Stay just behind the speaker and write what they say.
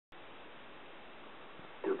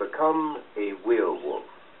become a werewolf.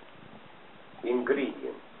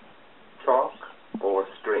 Ingredients: chalk or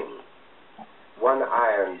string, 1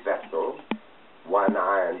 iron vessel, 1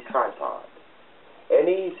 iron tripod,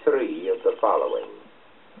 any 3 of the following: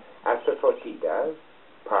 asafoetida,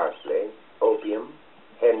 parsley, opium,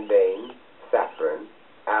 henbane, saffron,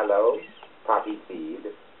 aloe, poppy seed,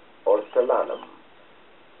 or solanum,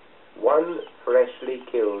 1 freshly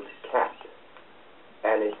killed cat,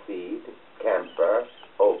 aniseed, camphor,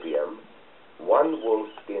 opium, 1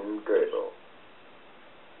 wolfskin girdle.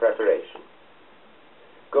 Preparation: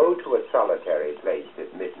 go to a solitary place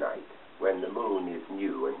at midnight when the moon is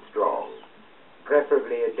new and strong,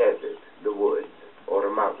 preferably a desert, the woods, or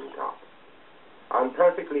a mountaintop. On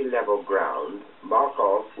perfectly level ground, mark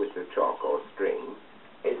off with the chalk or string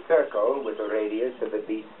a circle with a radius of at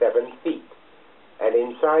least 7 feet, and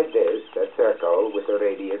inside this a circle with a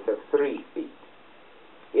radius of 3 feet.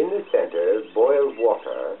 In the center, boil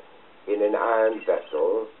water in an iron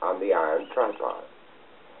vessel on the iron tripod.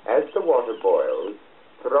 As the water boils,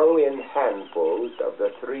 throw in handfuls of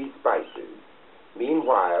the 3 spices,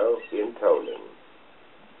 meanwhile intoning: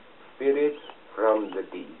 "Spirits from the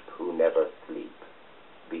deep who never sleep,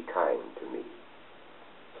 be kind to me.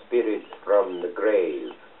 Spirits from the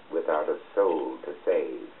grave without a soul to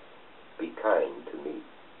save, be kind to me.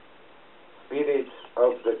 Spirits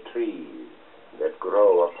of the trees that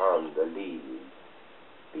grow upon the leaves,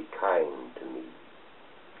 be kind to me.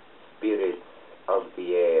 Spirits of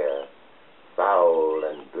the air, foul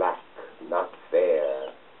and black, not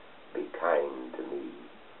fair, be kind to me.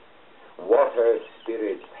 Water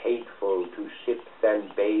spirits hateful to ships and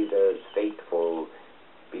bathers faithful,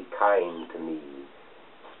 be kind to me.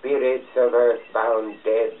 Spirits of earth-bound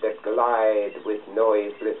dead that glide with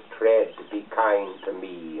noiseless tread, be kind to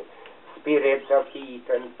me. Spirits of heat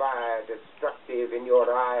and fire destructive in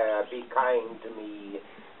your ire, be kind to me.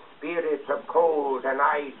 Spirits of cold and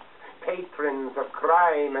ice, patrons of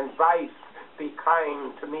crime and vice, be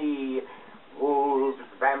kind to me. Wolves,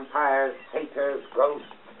 vampires, satyrs, ghosts,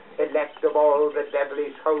 elect of all the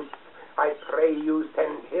devilish hosts, I pray you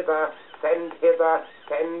send hither, send hither,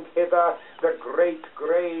 send hither the great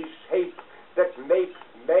grey shape that makes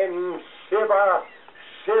men shiver,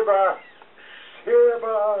 shiver,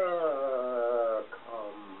 shiver.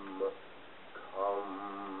 Come,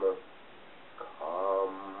 come,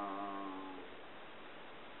 come."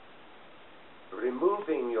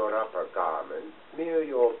 Removing your upper garment, smear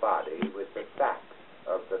your body with the fat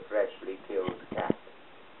of the freshly killed cat,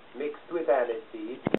 mixed with aniseed,